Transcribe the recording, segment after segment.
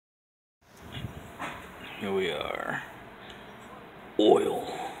Here we are. Oil.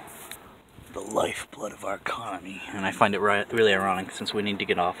 The lifeblood of our economy. And I find it really ironic, since we need to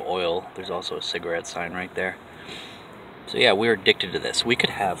get off oil, there's also a cigarette sign right there. So yeah, we're addicted to this. We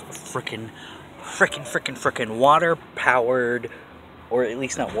could have frickin' water-powered, or at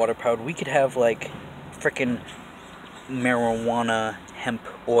least not water-powered, we could have like frickin' marijuana, hemp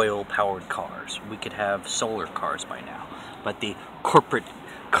oil-powered cars. We could have solar cars by now. But the corporate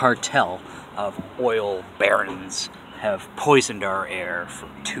cartel of oil barons have poisoned our air for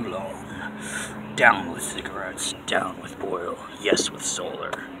too long. Down with cigarettes, down with oil, yes with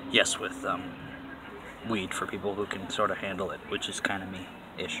solar, yes with weed for people who can sort of handle it, which is kind of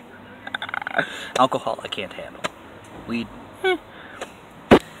me-ish. Alcohol I can't handle. Weed,